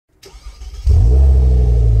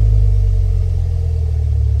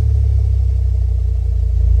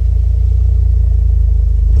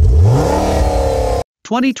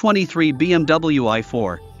2023 BMW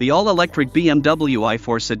i4, the all-electric BMW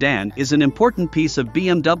i4 sedan, is an important piece of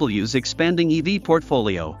BMW's expanding EV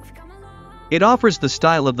portfolio. It offers the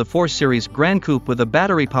style of the 4 Series Grand Coupe with a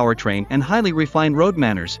battery powertrain and highly refined road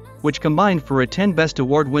manners, which combined for a 10 Best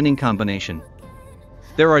Award-winning combination.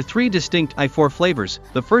 There are 3 distinct i4 flavors.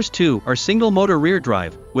 The first 2 are single-motor rear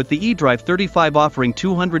drive, with the eDrive 35 offering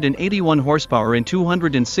 281 horsepower and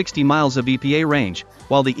 260 miles of EPA range,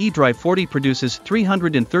 while the eDrive 40 produces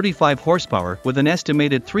 335 horsepower with an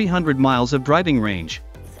estimated 300 miles of driving range.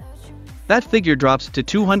 That figure drops to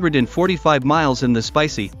 245 miles in the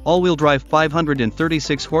spicy, all-wheel drive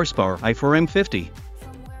 536 horsepower i4 M50.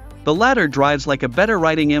 The latter drives like a better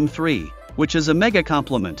riding M3, which is a mega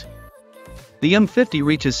compliment. The M50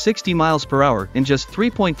 reaches 60 miles per hour in just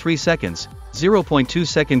 3.3 seconds, 0.2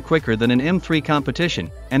 seconds quicker than an M3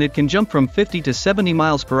 competition, and it can jump from 50 to 70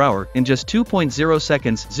 miles per hour in just 2.0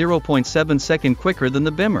 seconds, 0.7 seconds quicker than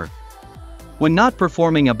the Beamer. When not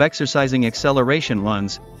performing exercising acceleration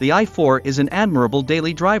runs, the i4 is an admirable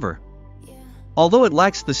daily driver. Although it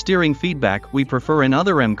lacks the steering feedback we prefer in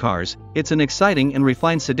other M cars, it's an exciting and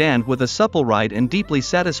refined sedan with a supple ride and deeply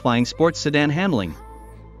satisfying sports sedan handling.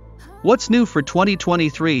 What's new for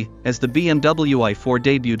 2023? As the BMW i4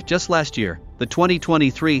 debuted just last year, the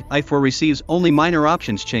 2023 i4 receives only minor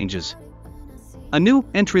options changes. A new,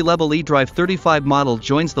 entry-level eDrive 35 model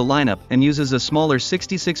joins the lineup and uses a smaller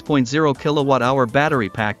 66.0 kWh battery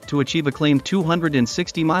pack to achieve a claimed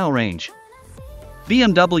 260-mile range.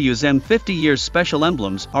 BMW's M50 year's special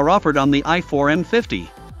emblems are offered on the i4 M50.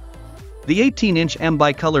 The 18-inch M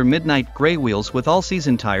bicolor midnight gray wheels with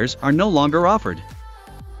all-season tires are no longer offered.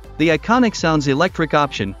 The iconic Sounds electric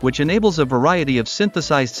option, which enables a variety of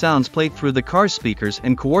synthesized sounds played through the car's speakers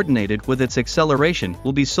and coordinated with its acceleration,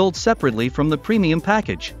 will be sold separately from the premium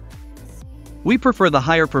package. We prefer the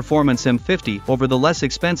higher performance M50 over the less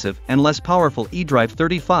expensive and less powerful eDrive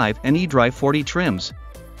 35 and eDrive 40 trims.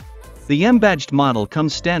 The M-badged model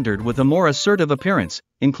comes standard with a more assertive appearance,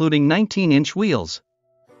 including 19-inch wheels.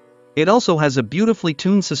 It also has a beautifully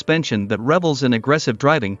tuned suspension that revels in aggressive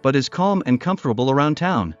driving but is calm and comfortable around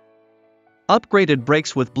town. Upgraded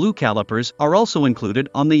brakes with blue calipers are also included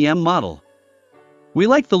on the M model. We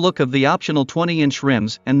like the look of the optional 20-inch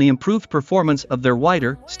rims and the improved performance of their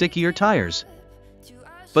wider, stickier tires.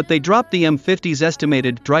 But they dropped the M50's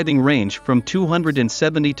estimated driving range from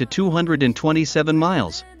 270 to 227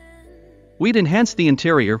 miles. We'd enhanced the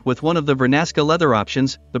interior with one of the Vernasca leather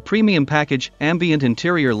options, the premium package, ambient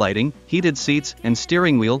interior lighting, heated seats and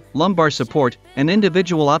steering wheel, lumbar support, and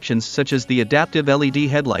individual options such as the adaptive LED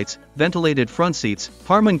headlights, ventilated front seats,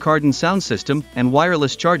 Harman Kardon sound system, and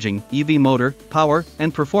wireless charging, EV motor, power,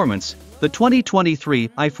 and performance. The 2023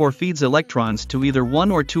 i4 feeds electrons to either 1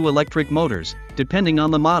 or 2 electric motors, depending on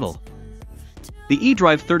the model. The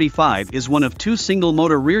eDrive 35 is one of 2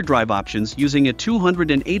 single-motor rear drive options using a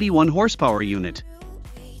 281 horsepower unit.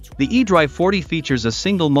 The eDrive 40 features a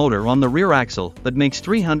single motor on the rear axle that makes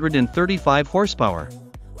 335 horsepower.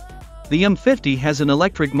 The M50 has an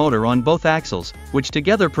electric motor on both axles, which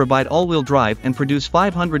together provide all-wheel drive and produce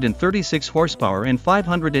 536 horsepower and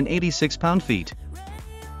 586 pound-feet.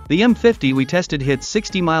 The M50 we tested hit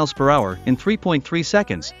 60 miles per hour in 3.3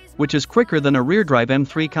 seconds, which is quicker than a rear-drive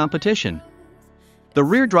M3 competition. The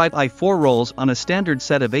rear-drive i4 rolls on a standard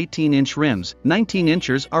set of 18-inch rims,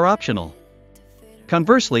 19-inchers are optional.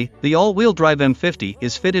 Conversely, the all-wheel drive M50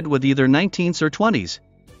 is fitted with either 19s or 20s.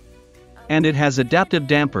 And it has adaptive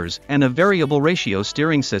dampers and a variable ratio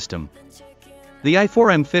steering system. The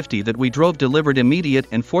i4 M50 that we drove delivered immediate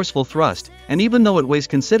and forceful thrust, and even though it weighs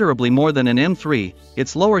considerably more than an M3,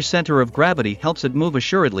 its lower center of gravity helps it move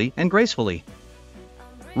assuredly and gracefully.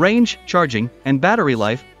 Range, charging, and battery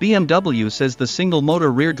life. BMW says the single-motor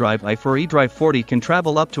rear-drive i4 eDrive 40 can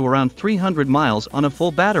travel up to around 300 miles on a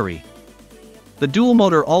full battery. The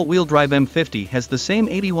dual-motor all-wheel drive M50 has the same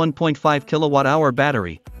 81.5 kWh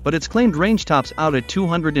battery, but its claimed range tops out at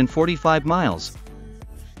 245 miles.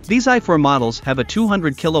 These i4 models have a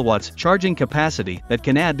 200 kilowatts charging capacity that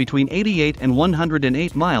can add between 88 and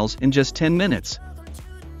 108 miles in just 10 minutes.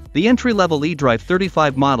 The entry-level eDrive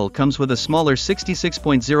 35 model comes with a smaller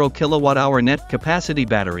 66.0 kWh net capacity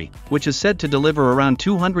battery, which is said to deliver around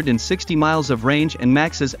 260 miles of range and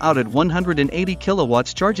maxes out at 180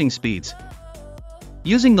 kilowatts charging speeds.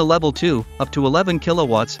 Using the Level 2, up to 11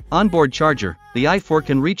 kilowatts, onboard charger, the i4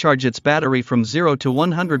 can recharge its battery from 0 to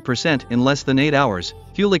 100% in less than 8 hours.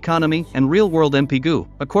 Fuel economy and real-world MPG.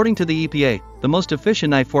 According to the EPA, the most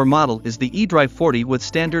efficient i4 model is the eDrive 40 with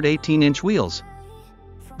standard 18-inch wheels.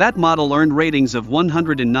 That model earned ratings of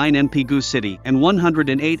 109 mpg city and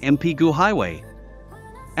 108 mpg highway.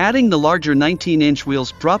 Adding the larger 19-inch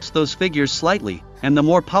wheels drops those figures slightly, and the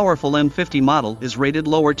more powerful M50 model is rated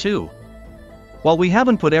lower too. While we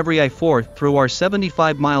haven't put every i4 through our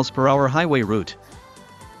 75 mph highway route,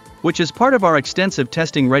 which is part of our extensive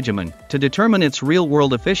testing regimen, to determine its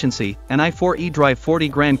real-world efficiency, an i4 eDrive 40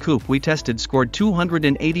 Grand Coupe we tested scored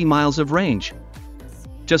 280 miles of range.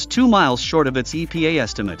 Just 2 miles short of its EPA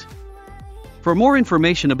estimate. For more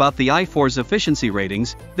information about the i4's efficiency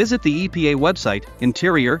ratings, visit the EPA website.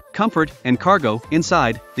 Interior, comfort, and cargo.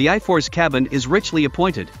 Inside, the i4's cabin is richly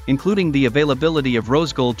appointed, including the availability of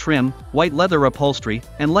rose gold trim, white leather upholstery,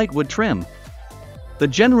 and light wood trim. The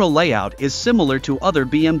general layout is similar to other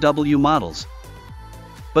BMW models.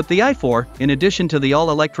 But the i4, in addition to the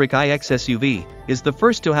all-electric iX SUV, is the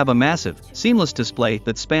first to have a massive, seamless display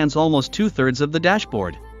that spans almost 2/3 of the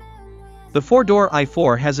dashboard. The 4-door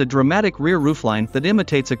i4 has a dramatic rear roofline that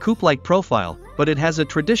imitates a coupe-like profile, but it has a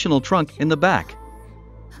traditional trunk in the back.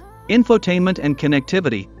 Infotainment and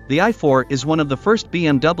connectivity. The i4 is one of the first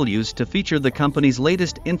BMWs to feature the company's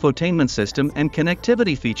latest infotainment system and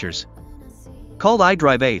connectivity features. Called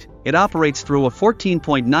iDrive 8, it operates through a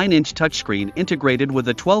 14.9-inch touchscreen integrated with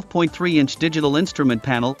a 12.3-inch digital instrument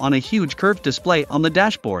panel on a huge curved display on the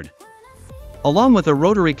dashboard. Along with a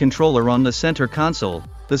rotary controller on the center console,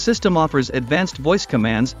 the system offers advanced voice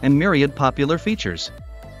commands and myriad popular features.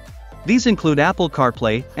 These include Apple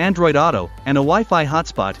CarPlay, Android Auto, and a Wi-Fi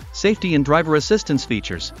hotspot, safety and driver assistance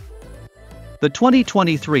features. The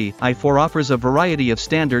 2023 i4 offers a variety of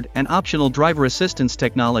standard and optional driver assistance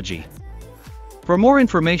technology. For more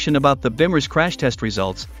information about the BIMR's crash test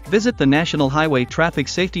results, visit the National Highway Traffic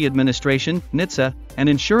Safety Administration (NHTSA) and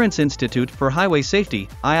Insurance Institute for Highway Safety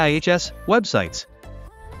 (IIHS) websites.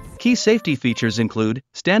 Key safety features include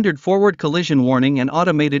standard forward collision warning and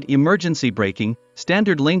automated emergency braking,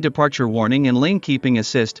 standard lane departure warning and lane keeping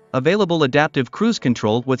assist, available adaptive cruise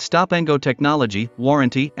control with stop-and-go technology,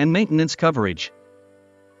 warranty and maintenance coverage.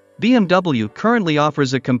 BMW currently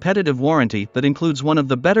offers a competitive warranty that includes one of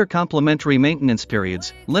the better complimentary maintenance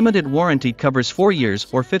periods. Limited warranty covers 4 years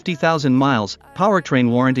or 50,000 miles,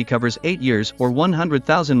 powertrain warranty covers 8 years or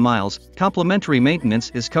 100,000 miles, complimentary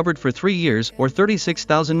maintenance is covered for 3 years or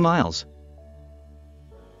 36,000 miles.